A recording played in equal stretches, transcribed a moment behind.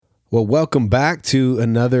Well, welcome back to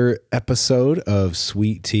another episode of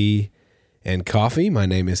Sweet Tea and Coffee. My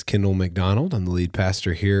name is Kendall McDonald. I'm the lead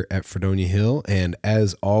pastor here at Fredonia Hill. And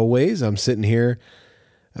as always, I'm sitting here.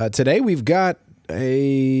 Today I've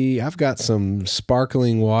got some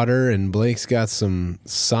sparkling water and Blake's got some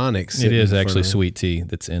Sonic. It is actually sweet tea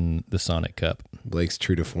that's in the Sonic cup. Blake's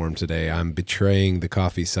true to form today. I'm betraying the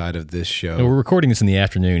coffee side of this show. No, we're recording this in the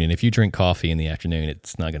afternoon, and if you drink coffee in the afternoon,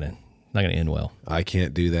 it's not gonna end well. I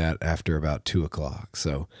can't do that after about 2:00.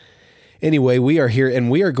 So anyway, we are here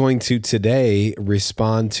and we are going to today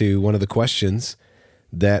respond to one of the questions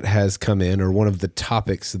that has come in, or one of the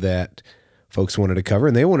topics that folks wanted to cover.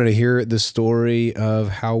 And they wanted to hear the story of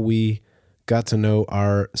how we got to know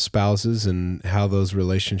our spouses and how those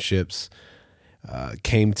relationships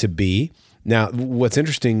came to be. Now, what's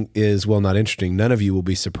interesting is, well, not interesting, none of you will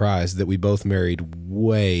be surprised that we both married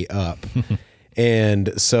way up.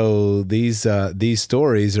 And so these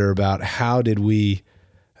stories are about how did we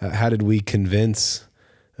convince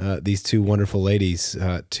these two wonderful ladies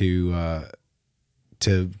to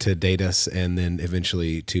date us and then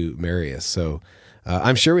eventually to marry us. So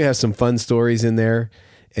I'm sure we have some fun stories in there,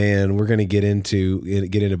 and we're going to get into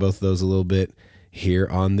both of those a little bit here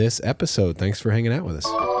on this episode. Thanks for hanging out with us.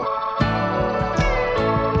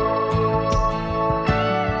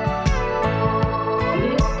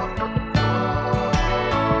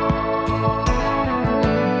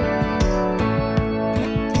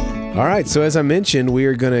 All right, so as I mentioned, we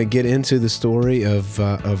are going to get into the story of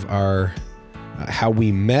our how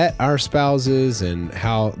we met our spouses and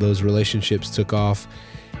how those relationships took off.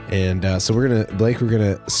 And so Blake, we're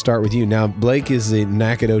gonna start with you. Now, Blake is a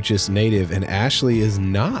Nacogdoches native, and Ashley is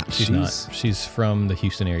not. She's not. She's from the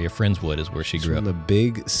Houston area. Friendswood is where she grew up. From the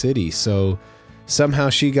big city. So somehow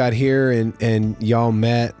she got here, and y'all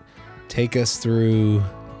met. Take us through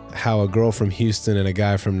how a girl from Houston and a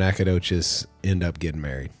guy from Nacogdoches end up getting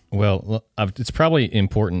married. Well, it's probably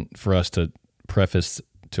important for us to preface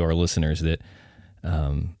to our listeners that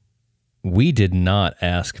we did not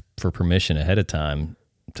ask for permission ahead of time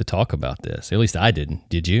to talk about this. At least I didn't.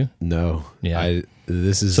 Did you? No. Yeah.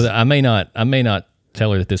 So I may not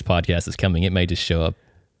tell her that this podcast is coming. It may just show up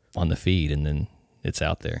on the feed and then it's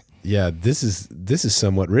out there. Yeah, this is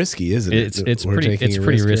somewhat risky, isn't it? It's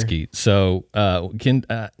pretty risky. So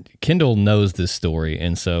Kendall knows this story,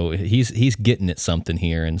 and so he's getting at something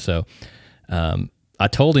here. And so I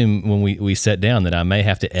told him when we sat down that I may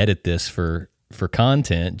have to edit this for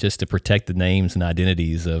content just to protect the names and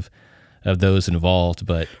identities of those involved.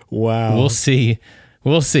 But wow, we'll see.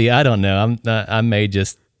 I don't know. I may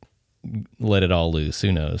just let it all loose.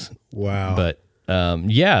 Who knows? Wow. But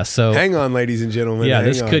so hang on, ladies and gentlemen. Yeah,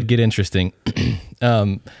 this could get interesting.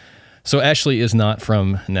 So Ashley is not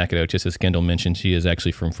from Nacogdoches, as Kendall mentioned. She is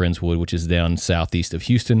actually from Friendswood, which is down southeast of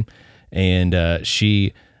Houston, and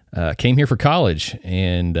she came here for college,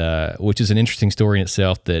 and which is an interesting story in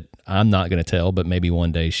itself that I'm not going to tell, but maybe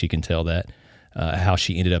one day she can tell that how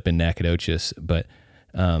she ended up in Nacogdoches. But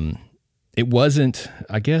it wasn't.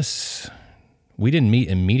 I guess we didn't meet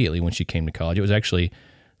immediately when she came to college. It was actually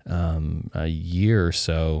a year or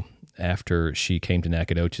so after she came to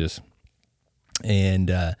Nacogdoches, and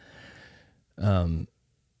oh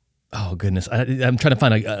goodness, I'm trying to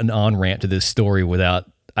find an on-ramp to this story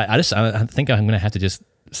without. I think I'm going to have to just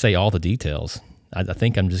say all the details. I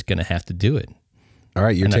think I'm just going to have to do it. All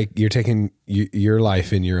right, you're taking your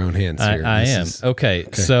life in your own hands here. I am. Okay.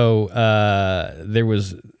 So there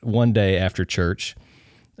was one day after church.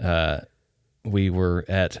 We were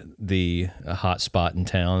at the hot spot in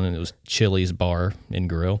town, and it was Chili's Bar and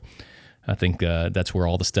Grill. I think that's where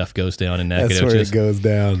all the stuff goes down in Nacogdoches. That's where it goes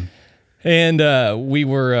down. And we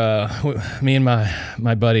were, me and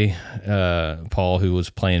my buddy Paul, who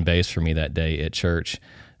was playing bass for me that day at church,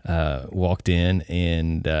 walked in,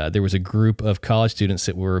 and there was a group of college students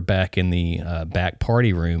that were back in the back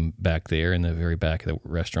party room back there in the very back of the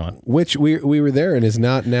restaurant. Which we were there and is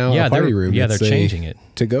not now a party room. Yeah, they're changing it.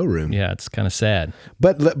 To-go room. Yeah, it's kind of sad.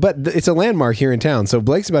 But it's a landmark here in town. So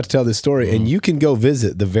Blake's about to tell this story, and you can go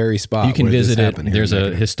visit the very spot. You can visit it. There's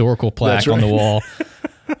a historical plaque on the wall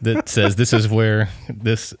that says this is where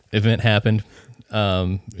this event happened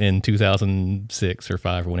in 2006 or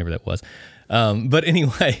 5 or whenever that was. But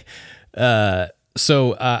anyway,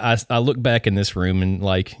 so I look back in this room, and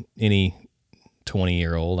like any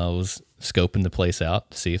 20-year-old, I was scoping the place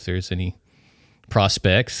out to see if there's any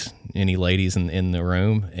prospects, any ladies in the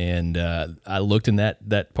room. And I looked in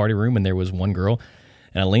that party room, and there was one girl,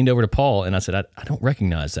 and I leaned over to Paul and I said, I don't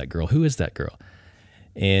recognize that girl. Who is that girl?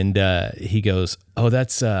 And he goes, oh,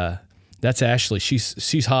 that's That's Ashley.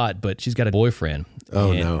 She's hot, but she's got a boyfriend.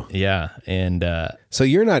 Oh, And- no. Yeah, and So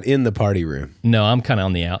you're not in the party room. no, I'm kind of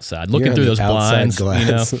on the outside, looking on through the those outside blinds. You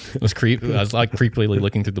know, glass. I was like creepily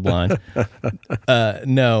looking through the blind.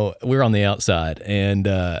 No, we're on the outside, and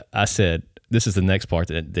I said, "This is the next part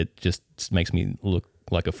that just makes me look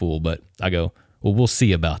like a fool." But I go, "Well, we'll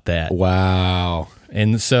see about that." Wow.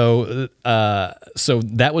 And so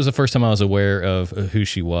that was the first time I was aware of who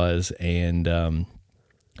she was, and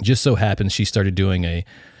just so happens she started doing a.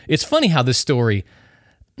 It's funny how this story.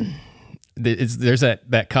 There's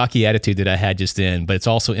that cocky attitude that I had just then, but it's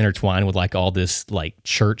also intertwined with like all this like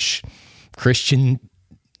church Christian,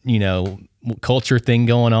 culture thing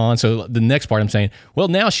going on. So the next part I'm saying, well,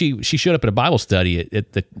 now she showed up at a Bible study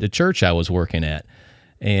at the church I was working at,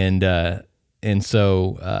 and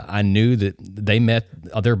so I knew that they met.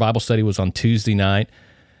 Their Bible study was on Tuesday night,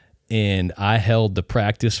 and I held the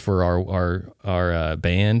practice for our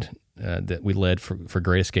band that we led for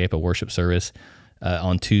Great Escape, a worship service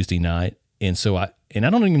on Tuesday night. And so I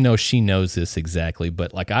don't even know if she knows this exactly,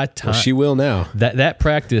 but like Well, she will now. that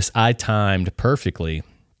practice I timed perfectly.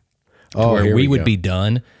 Oh, Where here we would go. be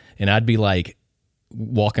done, and I'd be like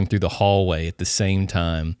walking through the hallway at the same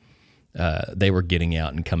time they were getting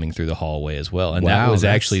out and coming through the hallway as well. And that Wow, was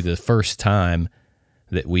that's- actually the first time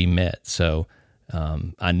that we met. So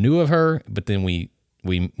I knew of her, but then we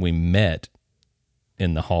met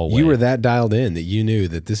in the hallway. You were that dialed in that you knew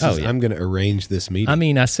that this is. Oh, yeah. I'm going to arrange this meeting. I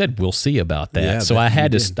mean, I said we'll see about that. Yeah, So that I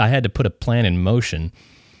had you to I had to put a plan in motion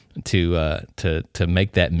to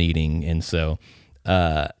make that meeting, and so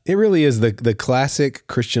it really is the classic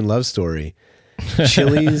Christian love story.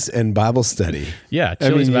 Chili's and Bible study. yeah, I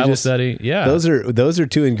mean, Chili's you Bible just- study. Yeah, Those are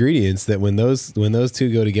two ingredients that when those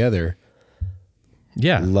two go together,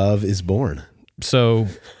 yeah. love is born. So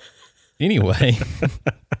anyway,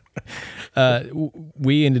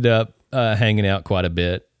 we ended up hanging out quite a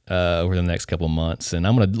bit over the next couple of months, and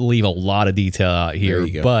I'm going to leave a lot of detail out here. There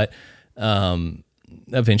you go. But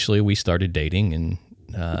eventually, we started dating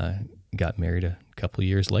and got married a couple of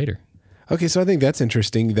years later. Okay, so I think that's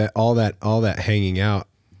interesting that all that hanging out.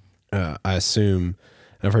 I assume,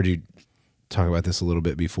 and I've heard you talk about this a little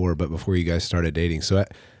bit before, but before you guys started dating, so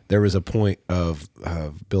there was a point of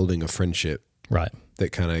building a friendship Right.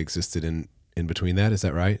 that kind of existed in between that. Is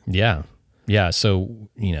that right? Yeah. Yeah. So,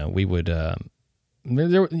 we would,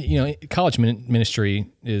 college ministry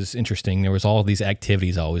is interesting. There was all these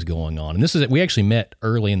activities always going on. And we actually met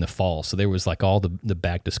early in the fall. So there was like all the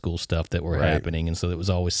back to school stuff that were Right. happening. And so there was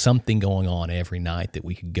always something going on every night that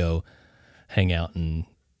we could go hang out and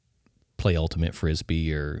play ultimate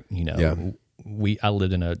Frisbee or, Yeah. I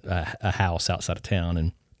lived in a house outside of town,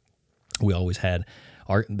 and we always had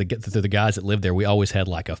the guys that lived there. We always had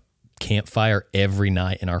like a campfire every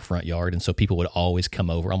night in our front yard, and so people would always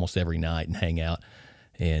come over almost every night and hang out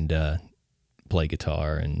and play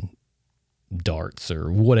guitar and darts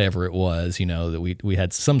or whatever it was. That we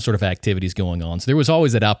had some sort of activities going on. So there was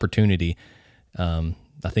always that opportunity. I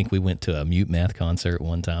think we went to a Mute Math concert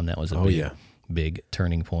one time. That was a big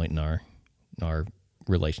turning point in our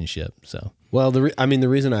relationship. So. Well, the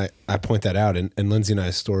reason I point that out, and Lindsay and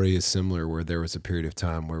I's story is similar, where there was a period of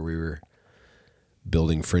time where we were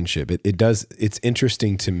building friendship. It's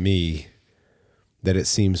interesting to me that it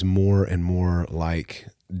seems more and more like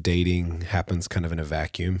dating happens kind of in a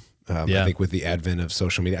vacuum. I think with the advent of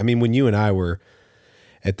social media. I mean, when you and I were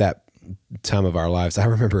at that time of our lives, I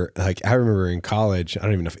remember in college, I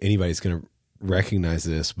don't even know if anybody's going to recognize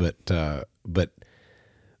this, but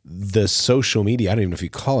the social media, I don't even know if you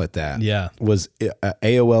call it that, was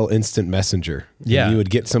AOL Instant Messenger. Yeah. And you would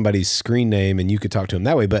get somebody's screen name and you could talk to them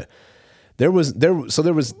that way. But there was.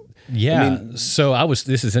 Yeah. This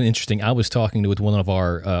is an interesting, I was talking with one of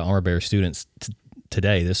our Armor Bear students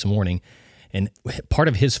this morning, and part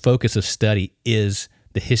of his focus of study is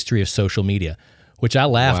the history of social media, which I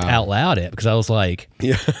laughed out loud at because I was like,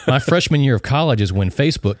 my freshman year of college is when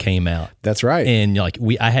Facebook came out. That's right. And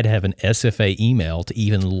I had to have an SFA email to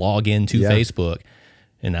even log into Facebook.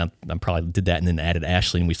 And I probably did that and then added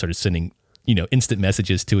Ashley, and we started sending, instant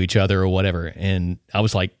messages to each other or whatever. And I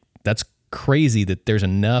was like, that's crazy that there's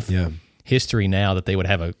enough history now that they would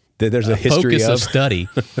have there's a history focus of study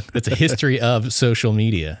that's a history of social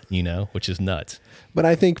media, which is nuts. But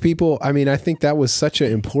I think I think that was such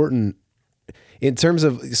an important, in terms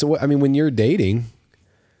of, when you're dating,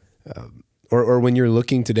 or when you're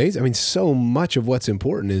looking to date, so much of what's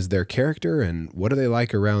important is their character and what are they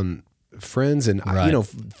like around friends, and Right.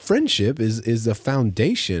 Friendship is a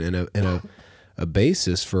foundation and a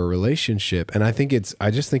basis for a relationship. And I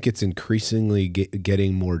just think it's increasingly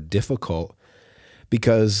getting more difficult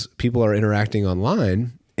because people are interacting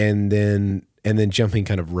online, and then jumping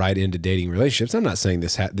kind of right into dating relationships. I'm not saying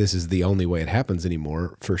this is the only way it happens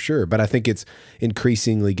anymore, for sure, but I think it's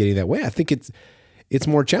increasingly getting that way. I think it's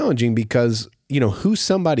more challenging because, who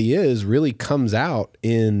somebody is really comes out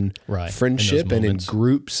in friendship and in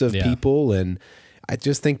groups of people. And I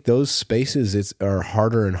just think those spaces are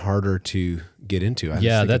harder and harder to get into.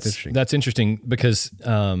 That's interesting because,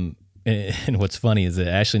 and what's funny is that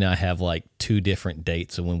Ashley and I have like 2 different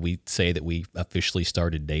dates. So when we say that we officially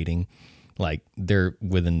started dating, like they're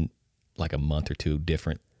within like a month or 2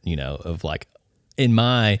 different, of like, in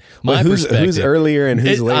my perspective, who's earlier and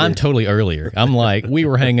who's later? I'm totally earlier. I'm like, we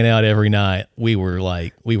were hanging out every night. We were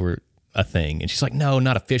a thing. And she's like, no,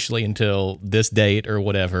 not officially until this date or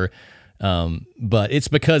whatever. But it's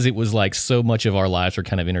because it was like so much of our lives were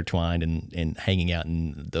kind of intertwined and hanging out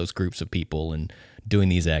in those groups of people and doing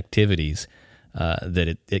these activities,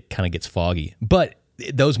 that it kind of gets foggy. But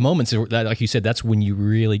those moments, like you said, that's when you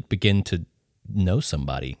really begin to know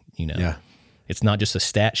somebody, Yeah. It's not just a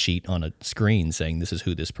stat sheet on a screen saying this is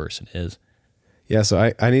who this person is. Yeah, so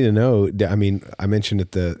I need to know. I mean, I mentioned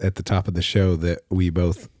at the top of the show that we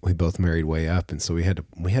both married way up, and so we had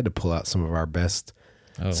to pull out some of our best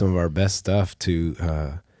stuff to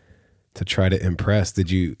try to impress. Did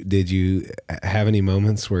you have any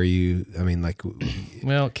moments where you? I mean, like,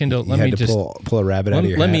 well, Kendall, let me just pull a rabbit out of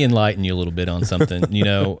your hat. Let me enlighten you a little bit on something.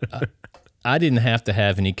 I didn't have to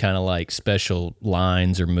have any kind of like special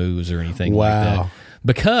lines or moves or anything like that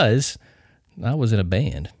because I was in a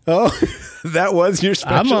band. Oh, that was your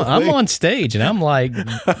special I'm on stage and I'm like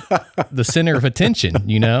the center of attention,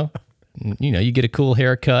 you get a cool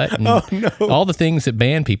haircut and all the things that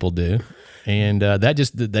band people do. And that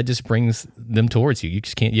just brings them towards you. You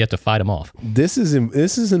just can't. You have to fight them off. This is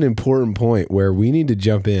an important point where we need to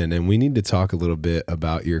jump in and we need to talk a little bit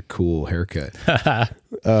about your cool haircut,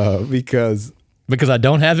 because I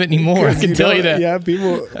don't have it anymore. I can tell you that. Yeah,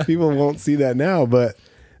 people won't see that now, but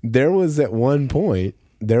there was at one point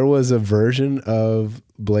a version of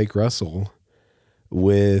Blake Russell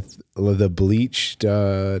with the bleached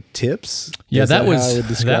tips. Yeah, that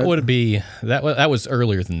was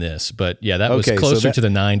earlier than this, but yeah, that was closer to the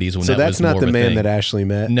 90s when that was more of a thing. So that's not the man that Ashley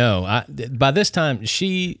met? No, by this time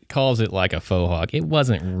she calls it like a faux hawk. It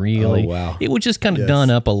wasn't really. Oh, wow. It was just kind of done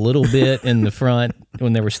up a little bit in the front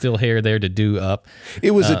when there was still hair there to do up.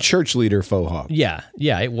 It was a church leader faux hawk. Yeah,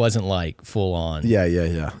 it wasn't like full on.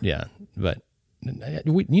 Yeah. But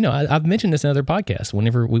I've mentioned this in other podcasts.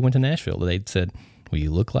 Whenever we went to Nashville, they said, well, you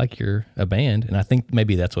look like you're a band. And I think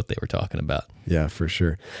maybe that's what they were talking about. Yeah, for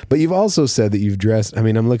sure. But you've also said that you've dressed, I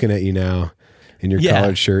mean, I'm looking at you now in your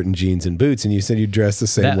collared shirt and jeans and boots, and you said you dressed the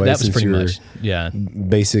same way since you were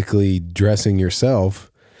basically dressing yourself.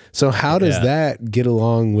 So how does that get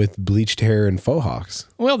along with bleached hair and faux hawks?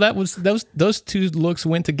 Well, that was those 2 looks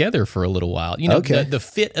went together for a little while. The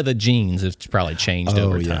fit of the jeans has probably changed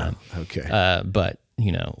over time. Okay. But,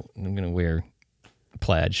 I'm going to wear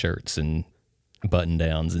plaid shirts and button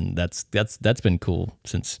downs, and that's been cool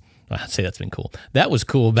since I'd say that's been cool. That was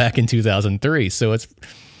cool back in 2003. So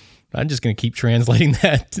I'm just going to keep translating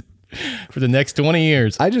that for the next 20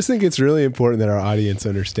 years. I just think it's really important that our audience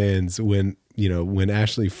understands when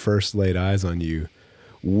Ashley first laid eyes on you,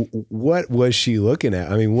 what was she looking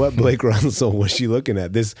at? I mean, what Blake Russell was she looking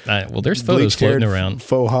at? This there's photos floating around.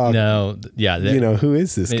 Faux hawk. No, yeah, who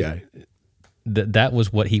is this guy? That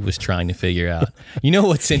was what he was trying to figure out. You know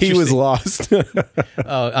what's interesting? He was lost.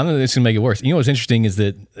 I'm just gonna make it worse. You know what's interesting is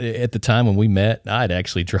that at the time when we met, I'd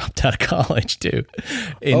actually dropped out of college too,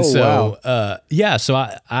 and so I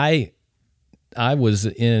was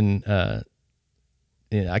in.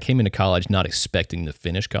 I came into college not expecting to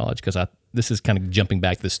finish college because this is kind of jumping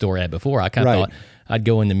back to the story I had before. I kind of thought I'd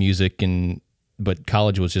go into music but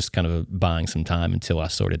college was just kind of buying some time until I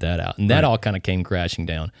sorted that out, and that all kind of came crashing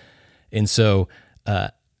down. And so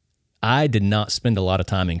I did not spend a lot of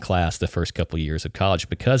time in class the first couple of years of college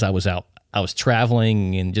because I was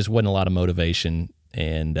traveling and just wasn't a lot of motivation,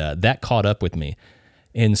 and that caught up with me.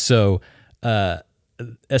 And so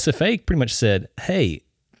SFA pretty much said, hey,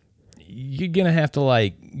 you're going to have to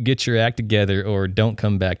like get your act together or don't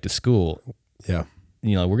come back to school. Yeah.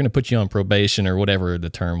 We're going to put you on probation or whatever the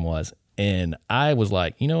term was. And I was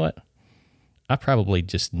like, you know what? I probably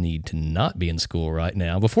just need to not be in school right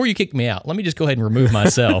now. Before you kick me out, let me just go ahead and remove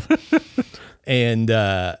myself and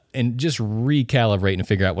just recalibrate and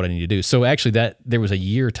figure out what I need to do. So actually there was a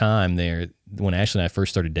year time there when Ashley and I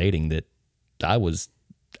first started dating that I was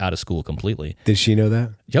out of school completely. Did she know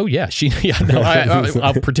that? Oh yeah,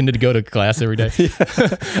 I pretended to go to class every day.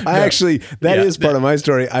 That is part of my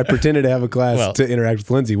story. I pretended to have a class to interact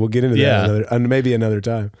with Lindsay. We'll get into that maybe another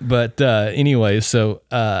time. But anyway, so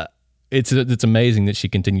it's amazing that she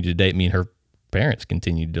continued to date me, and her parents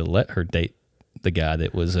continued to let her date the guy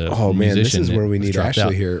that was a musician. Man, this is where we need Ashley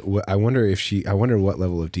out here. I wonder what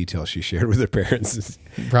level of detail she shared with her parents.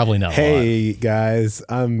 Probably not. Hey guys,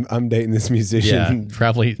 I'm dating this musician. Yeah,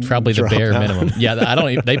 probably the bare minimum. Yeah,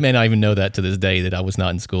 they may not even know that to this day that I was not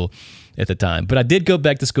in school at the time. But I did go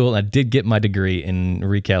back to school, and I did get my degree and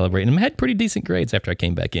recalibrate, and I had pretty decent grades after I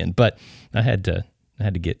came back in. But I had to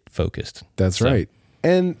get focused. That's right,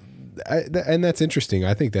 and that's interesting.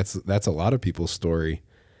 I think that's a lot of people's story,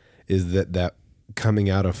 is that coming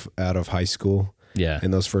out of high school,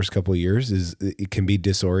 in those first couple of years, it can be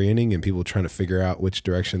disorienting, and people trying to figure out which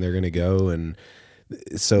direction they're going to go, and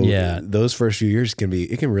so those first few years can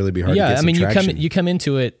really be hard. to get some traction. you come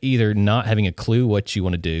into it either not having a clue what you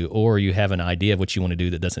want to do, or you have an idea of what you want to do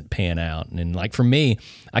that doesn't pan out. And like for me,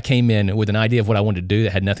 I came in with an idea of what I wanted to do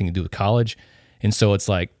that had nothing to do with college, and so it's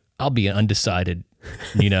like I'll be undecided,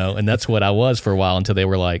 and that's what I was for a while until they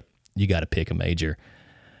were like, you got to pick a major.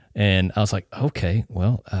 And I was like, okay,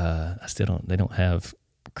 well, they don't have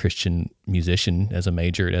Christian musician as a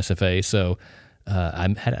major at SFA. So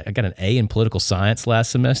I got an A in political science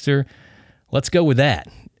last semester. Let's go with that.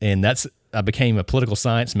 And I became a political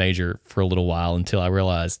science major for a little while until I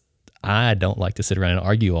realized I don't like to sit around and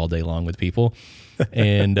argue all day long with people.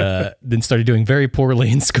 And then started doing very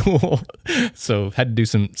poorly in school. So had to do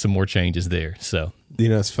some more changes there. So,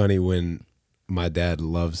 it's funny when my dad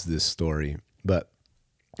loves this story, but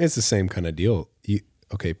it's the same kind of deal.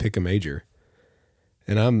 Pick a major.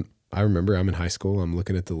 And I remember I'm in high school. I'm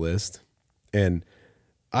looking at the list, and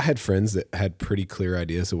I had friends that had pretty clear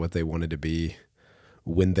ideas of what they wanted to be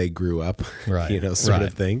when they grew up, right. Sort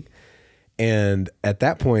of thing. And at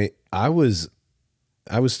that point, I was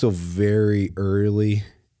still very early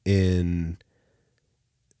in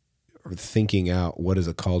thinking out what does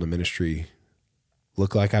a call to ministry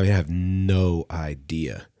look like. I have no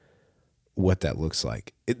idea what that looks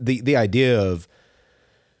like. The idea of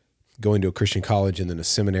going to a Christian college and then a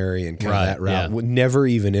seminary and kind of that route never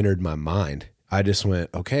even entered my mind. I just went,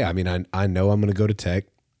 okay. I know I'm going to go to tech,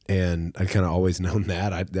 and I kind of always known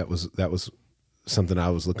that. That was something I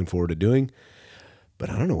was looking forward to doing, but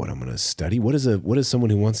I don't know what I'm going to study. What is someone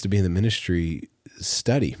who wants to be in the ministry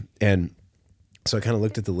study? And so I kind of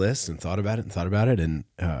looked at the list and thought about it, and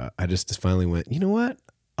I just finally went, you know what?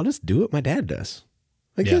 I'll just do what my dad does.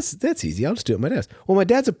 That's easy. I'll just do it. My dad's. Well, my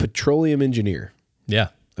dad's a petroleum engineer. Yeah.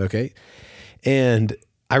 Okay. And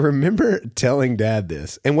I remember telling Dad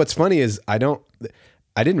this. And what's funny is I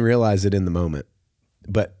didn't realize it in the moment,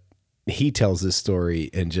 but he tells this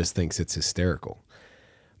story and just thinks it's hysterical.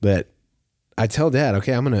 But I tell Dad,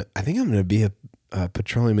 okay, I think I'm gonna be a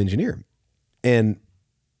petroleum engineer. And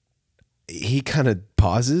he kind of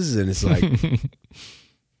pauses and is like,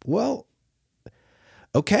 well,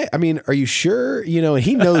 okay. Are you sure? And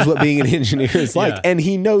he knows what being an engineer is like, and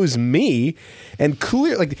he knows me, and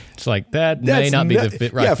clear, it's like that may not be the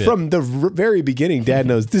fit. Right? Yeah, fit. From the very beginning, Dad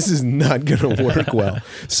knows this is not going to work well.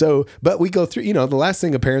 So, but we go through. The last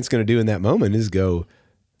thing a parent's going to do in that moment is go,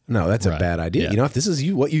 "No, that's a bad idea." Yeah. If this is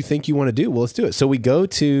what you think you want to do, well, let's do it. So we go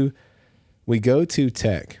to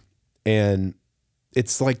tech, and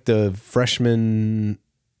it's like the freshman.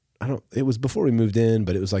 It was before we moved in,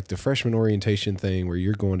 but it was like the freshman orientation thing where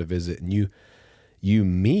you're going to visit and you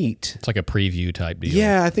meet. It's like a preview type deal.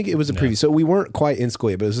 Yeah, I think it was a preview. So we weren't quite in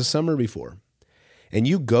school yet, but it was the summer before. And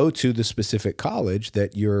you go to the specific college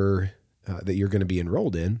that you're going to be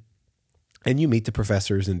enrolled in, and you meet the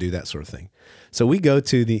professors and do that sort of thing. So we go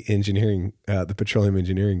to the petroleum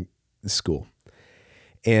engineering school.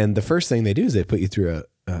 And the first thing they do is they put you through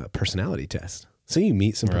a personality test. So you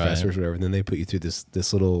meet some professors, whatever, and then they put you through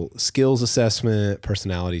this little skills assessment,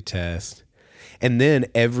 personality test. And then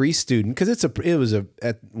every student, because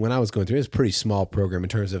when I was going through, it was a pretty small program in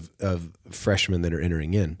terms of freshmen that are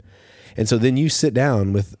entering in. And so then you sit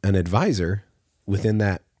down with an advisor within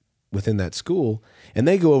that school, and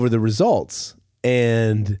they go over the results.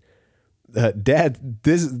 And Dad,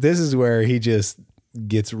 this is where he just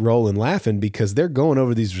gets rolling laughing, because they're going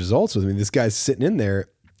over these results with me. This guy's sitting in there,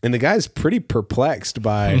 and the guy's pretty perplexed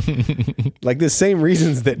by like the same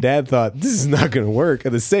reasons that Dad thought this is not going to work are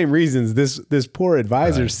the same reasons this poor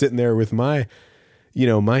advisor's sitting there with my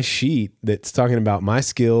sheet that's talking about my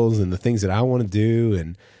skills and the things that I want to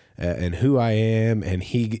do and who I am. And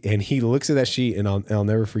he looks at that sheet, and I'll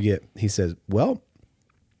never forget. He says, well,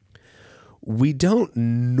 we don't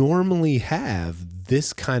normally have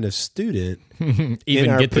this kind of student Even in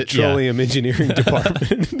our get the- yeah. petroleum engineering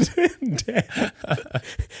department.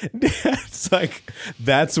 Dad's like,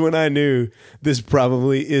 that's when I knew this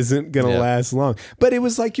probably isn't going to Yeah. last long. But it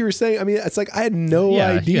was like you were saying, I mean, it's like I had no Yeah,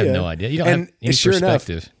 idea. you have no idea. You don't have any sure enough,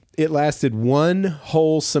 perspective. it lasted one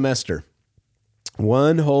whole semester.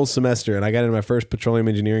 And I got into my first petroleum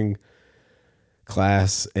engineering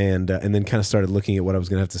class and then kind of started looking at what I was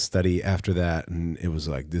going to have to study after that. And it was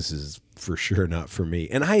like, this is for sure not for me.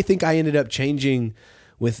 And I think I ended up changing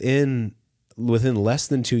within less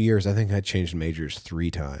than 2 years. I think I changed majors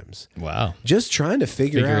 3 times. Wow. Just trying to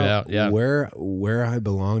figure Figure it out out, yeah. where I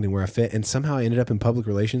belonged and where I fit. And somehow I ended up in public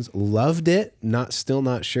relations. Loved it. Still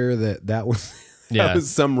not sure that was, Yeah. that was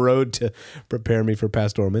some road to prepare me for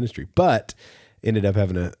pastoral ministry. But ended up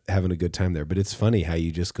having a good time there. But it's funny how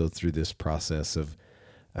you just go through this process of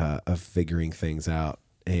figuring things out.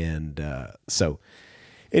 And so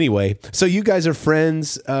anyway, so you guys are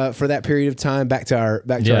friends for that period of time. Back to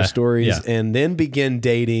our stories, yeah. and then begin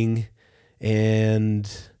dating,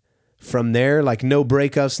 and from there, like no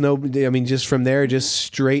breakups, just from there, just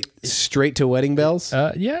straight to wedding bells.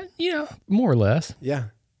 Yeah, more or less. Yeah.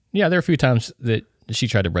 Yeah, there are a few times that she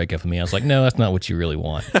tried to break up with me. I was like, no, that's not what you really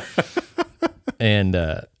want. And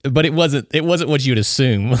but it wasn't what you'd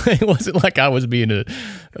assume. It wasn't like I was being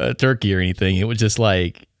a turkey or anything. It was just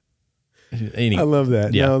like, I love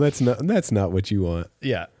that. Yeah. No, that's not what you want.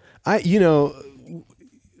 yeah,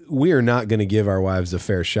 We are not going to give our wives a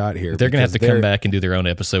fair shot here. they're gonna have to because come back and do their own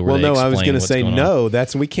episode. Where Well, they no, I was going to say no.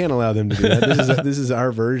 We can't allow them to do that. This is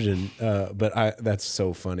our version. But that's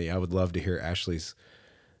so funny. I would love to hear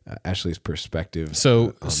Ashley's perspective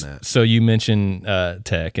So, on that. so you mentioned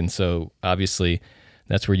tech, and so obviously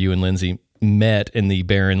that's where you and Lindsay met in the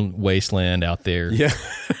barren wasteland out there. Yeah,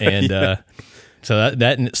 and so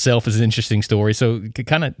that in itself is an interesting story. So,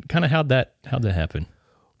 kind of how'd that happen?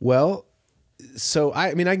 Well, so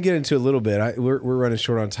I can get into a little bit. We're running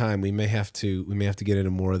short on time. We may have to get into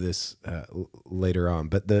more of this later on.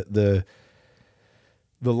 But the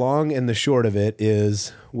long and the short of it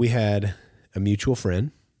is we had a mutual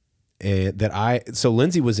friend. So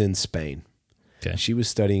Lindsay was in Spain. Okay. She was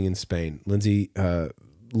studying in Spain. Lindsay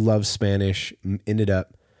loves Spanish, ended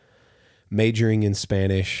up majoring in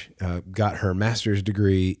Spanish, got her master's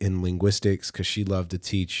degree in linguistics because she loved to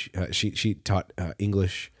teach. She taught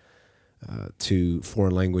English to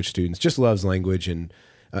foreign language students, just loves language. And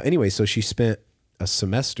anyway, so she spent a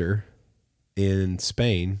semester in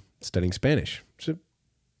Spain studying Spanish.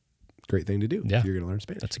 Great thing to do if you're going to learn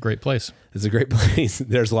Spanish. That's a great place. It's a great place.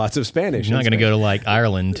 There's lots of Spanish. You're not going to go to like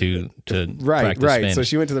Ireland to right. practice Spanish. So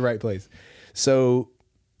she went to the right place. So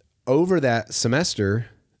over that semester,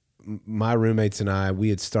 my roommates and I, we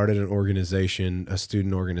had started an organization, a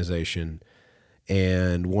student organization,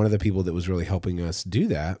 and one of the people that was really helping us do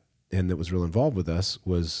that and that was real involved with us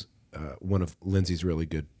was one of Lindsay's really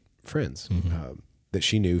good friends that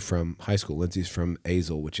she knew from high school. Lindsay's from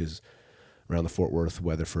Azle, which is around the Fort Worth,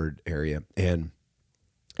 Weatherford area. And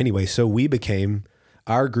anyway, so we became,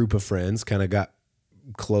 our group of friends kind of got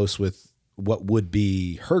close with what would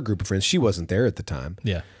be her group of friends. She wasn't there at the time.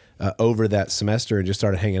 Yeah. Over that semester and just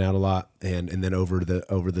started hanging out a lot. And then over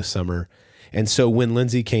the summer. And so when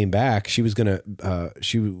Lindsay came back, she was gonna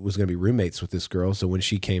be roommates with this girl. So when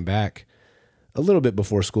she came back a little bit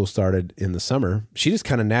before school started in the summer, she just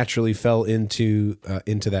kind of naturally fell into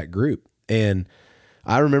that group. And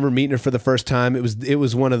I remember meeting her for the first time. It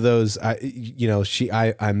was one of those,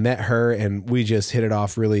 I met her and we just hit it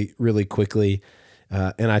off really, really quickly.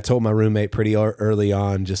 And I told my roommate pretty early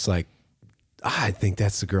on, just like, I think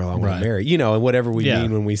that's the girl I want to marry, and whatever we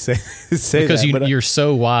mean when we say because that. you're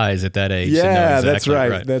so wise at that age. Yeah, to know exactly, that's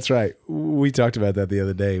right. That's right. We talked about that the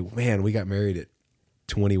other day. Man, we got married at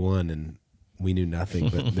 21 and we knew nothing,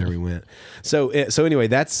 but there we went. So anyway,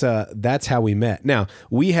 that's how we met. Now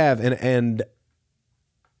we have, and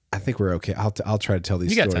I think we're okay. I'll try to tell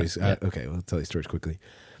these stories. Yeah. Okay, we'll tell these stories quickly.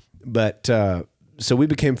 But so we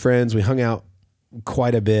became friends. We hung out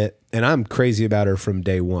quite a bit, and I'm crazy about her from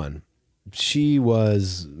day one. She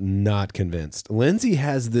was not convinced. Lindsay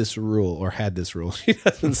has this rule, or had this rule. She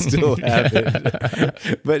doesn't still have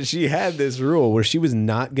it, but she had this rule where she was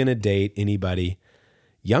not going to date anybody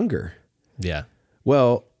younger. Yeah.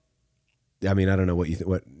 Well, I mean, I don't know what you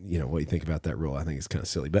think about that rule. I think it's kind of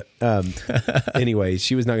silly, but anyway,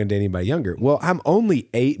 she was not going to date anybody younger. Well, I'm only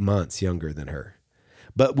 8 months younger than her,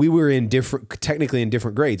 but we were technically in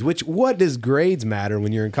different grades. What does grades matter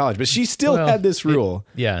when you're in college? But she still had this rule.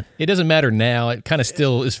 It doesn't matter now. It kind of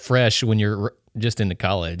still is fresh when you're just into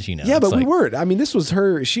college, Yeah, but we weren't. I mean, this was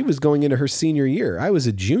her. She was going into her senior year. I was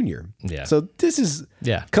a junior. Yeah. So this is.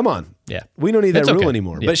 Yeah. Come on. Yeah. We don't need That's that rule okay.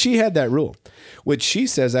 anymore. Yeah. But she had that rule, which she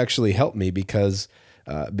says actually helped me because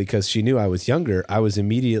she knew I was younger. I was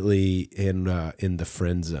immediately in the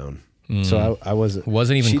friend zone. So I wasn't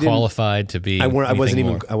even qualified to be. I wasn't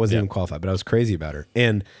even Yeah. qualified, but I was crazy about her.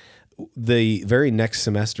 And the very next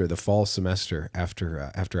semester, the fall semester,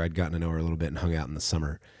 after I'd gotten to know her a little bit and hung out in the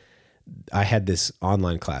summer, I had this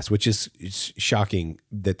online class, which is it's shocking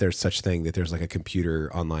that there's such thing, that there's like a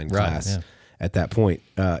computer online class at that point.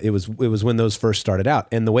 It was when those first started out.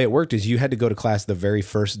 And the way it worked is you had to go to class the very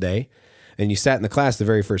first day, and you sat in the class the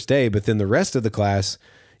very first day, but then the rest of the class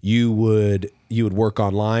you would work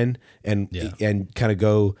online and kind of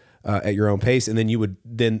go at your own pace. And then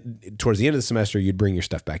towards the end of the semester, you'd bring your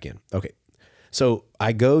stuff back in. Okay. So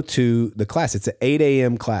I go to the class. It's an 8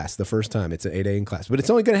 a.m. class. The first time it's an 8 a.m. class, but it's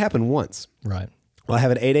only going to happen once. Right. Well, I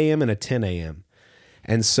have an 8 a.m. and a 10 a.m.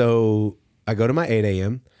 And so I go to my 8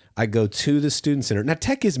 a.m. I go to the student center. Now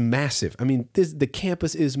Tech is massive. I mean, the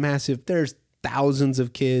campus is massive. There's thousands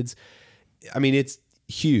of kids. I mean, it's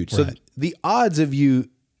huge. Right. So the odds of you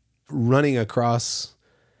running across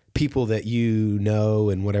people that you know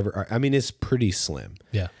and whatever, it's pretty slim.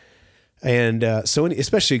 Yeah. And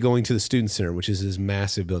especially going to the student center, which is this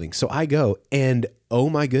massive building. So I go, and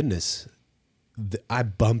oh my goodness, I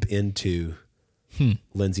bump into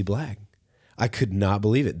Lindsay Blagg. I could not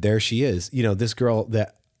believe it. There she is. This girl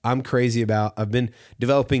that I'm crazy about. I've been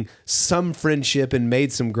developing some friendship and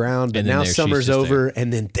made some ground, but now summer's over,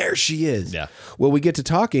 and then there she is. Yeah. Well, we get to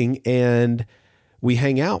talking, and we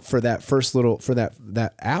hang out for that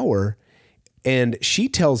that hour, and she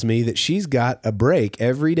tells me that she's got a break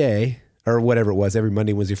every day, or whatever it was, every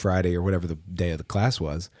Monday, Wednesday, Friday, or whatever the day of the class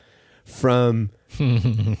was,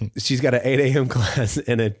 she's got an 8 a.m. class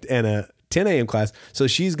and a 10 a.m. class. So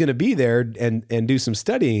she's going to be there and do some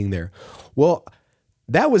studying there. Well,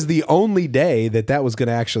 that was the only day that was going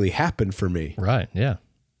to actually happen for me. Right. Yeah.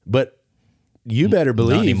 But you better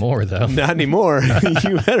believe. Not anymore, though. Not anymore.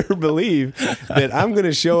 You better believe that I'm going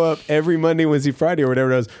to show up every Monday, Wednesday, Friday, or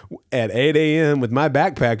whatever it was, at 8 a.m. with my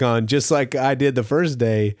backpack on, just like I did the first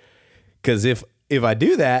day. Because if I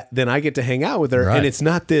do that, then I get to hang out with her. Right. And it's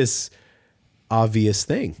not this obvious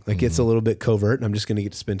thing. Like it's a little bit covert, and I'm just going to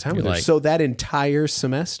get to spend time with her. So that entire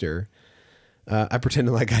semester, I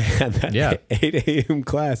pretended like I had that 8 a.m.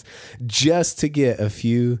 class just to get a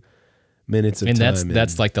few minutes of time. And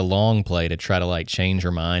that's like the long play to try to like change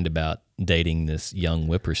her mind about dating this young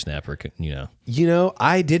whippersnapper,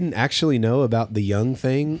 I didn't actually know about the young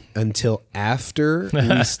thing until after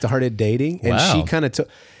we started dating. And Wow. she kind of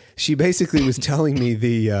she basically was telling me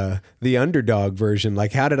the underdog version,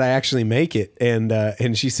 like how did I actually make it?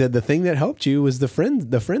 And she said the thing that helped you was the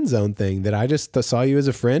friend zone thing, that I just saw you as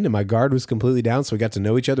a friend and my guard was completely down, so we got to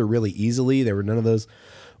know each other really easily. There were none of those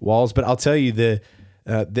walls. But I'll tell you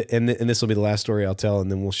and this will be the last story I'll tell,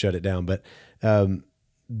 and then we'll shut it down. But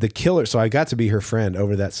the killer. So I got to be her friend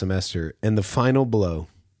over that semester, and the final blow.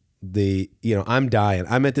 I'm dying.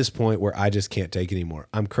 I'm at this point where I just can't take it anymore.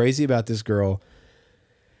 I'm crazy about this girl.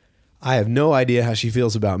 I have no idea how she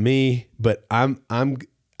feels about me, but I'm going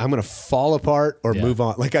to fall apart or move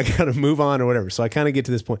on. Like I got to move on or whatever. So I kind of get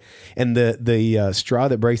to this point, and the straw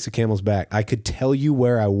that breaks the camel's back. I could tell you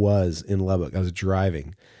where I was in Lubbock. I was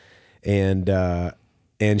driving, and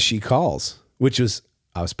she calls,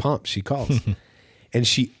 I was pumped. She calls, and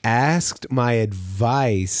she asked my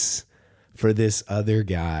advice for this other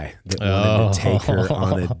guy that wanted to take her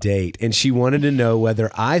on a date. And she wanted to know whether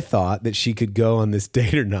I thought that she could go on this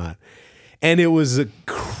date or not. And it was a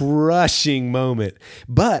crushing moment.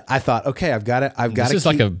 But I thought, okay, I've got to This is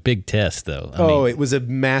like a big test, though. It was a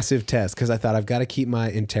massive test, because I thought I've got to keep my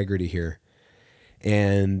integrity here.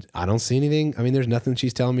 And I don't see anything. There's nothing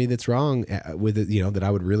she's telling me that's wrong with it, that I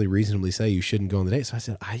would really reasonably say you shouldn't go on the date. So I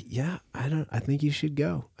said, I think you should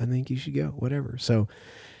go. I think you should go, whatever. So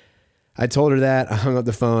I told her that. I hung up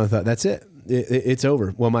the phone. I thought, that's it. It's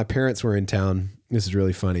over. Well, my parents were in town. This is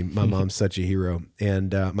really funny. My mom's such a hero.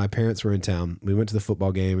 And my parents were in town. We went to the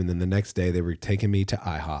football game, and then the next day they were taking me to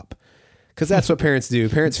IHOP, because that's what parents do.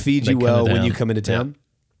 Parents feed you well when you come into town.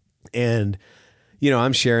 Yeah. And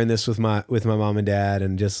I'm sharing this with my mom and dad,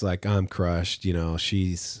 and just like, I'm crushed.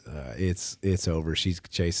 She's it's over. She's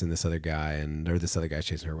chasing this other guy, or this other guy's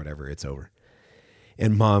chasing her. Whatever. It's over.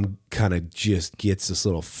 And mom kind of just gets this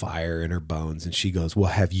little fire in her bones, and she goes, well,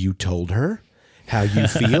 have you told her how you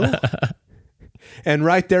feel? And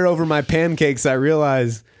right there over my pancakes, I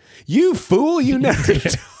realized, you fool, you never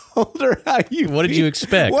told her how you feel. What did you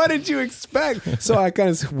expect? What did you expect? So I kind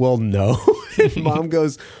of said, well, no. And mom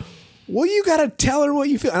goes, well, you got to tell her what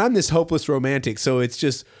you feel. And I'm this hopeless romantic. So it's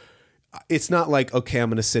just, it's not like, okay, I'm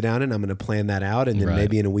going to sit down and I'm going to plan that out. And then Right.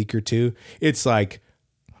 maybe in a week or two, it's like,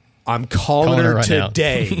 I'm calling her right now.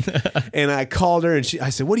 today. And I called her and I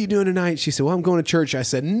said, what are you doing tonight? She said, well, I'm going to church. I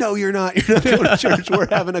said, no, you're not. You're not going to church. We're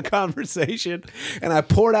having a conversation. And I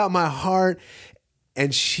poured out my heart,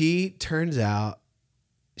 and turns out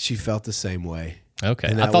she felt the same way. Okay.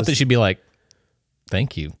 And I thought was- that she'd be like,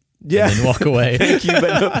 thank you. Yeah. And then walk away. Thank you,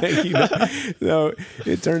 but no thank you. No,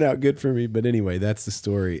 it turned out good for me. But anyway, that's the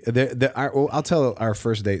story. I'll tell our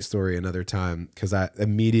first date story another time, because I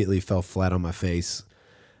immediately fell flat on my face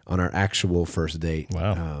on our actual first date.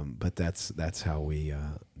 Wow. But that's how we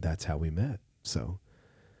met. So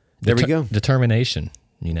there we go. Determination,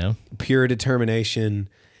 you know? Pure determination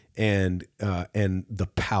and the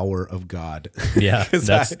power of God. Yeah,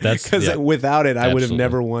 that's because yeah. without it, I would have Absolutely.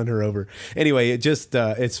 never won her over. Anyway, it just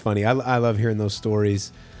it's funny. I love hearing those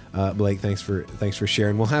stories. Blake, thanks for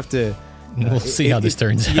sharing. We'll have to. We'll see how this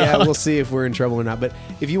turns out. Yeah, we'll see if we're in trouble or not. But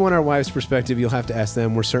if you want our wives' perspective, you'll have to ask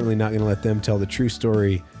them. We're certainly not going to let them tell the true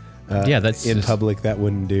story. That's in just- public. That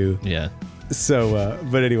wouldn't do. Yeah. So,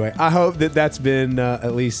 but anyway, I hope that's been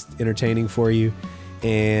at least entertaining for you,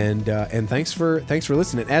 and thanks for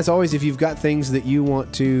listening. As always, if you've got things that you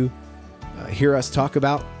want to hear us talk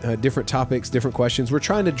about, different topics, different questions, we're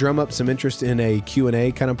trying to drum up some interest in a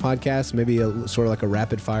Q&A kind of podcast, maybe a sort of like a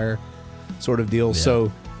rapid fire sort of deal. Yeah. So,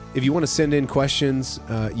 if you want to send in questions,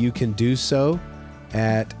 you can do so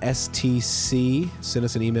at STC. Send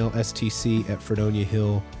us an email,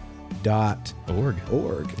 stc@FredoniaHill.org.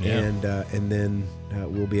 Yeah. And then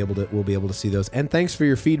we'll be able to see those. And thanks for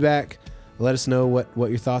your feedback. Let us know what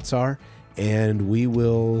your thoughts are, and we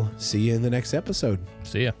will see you in the next episode.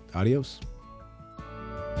 See ya. Adios.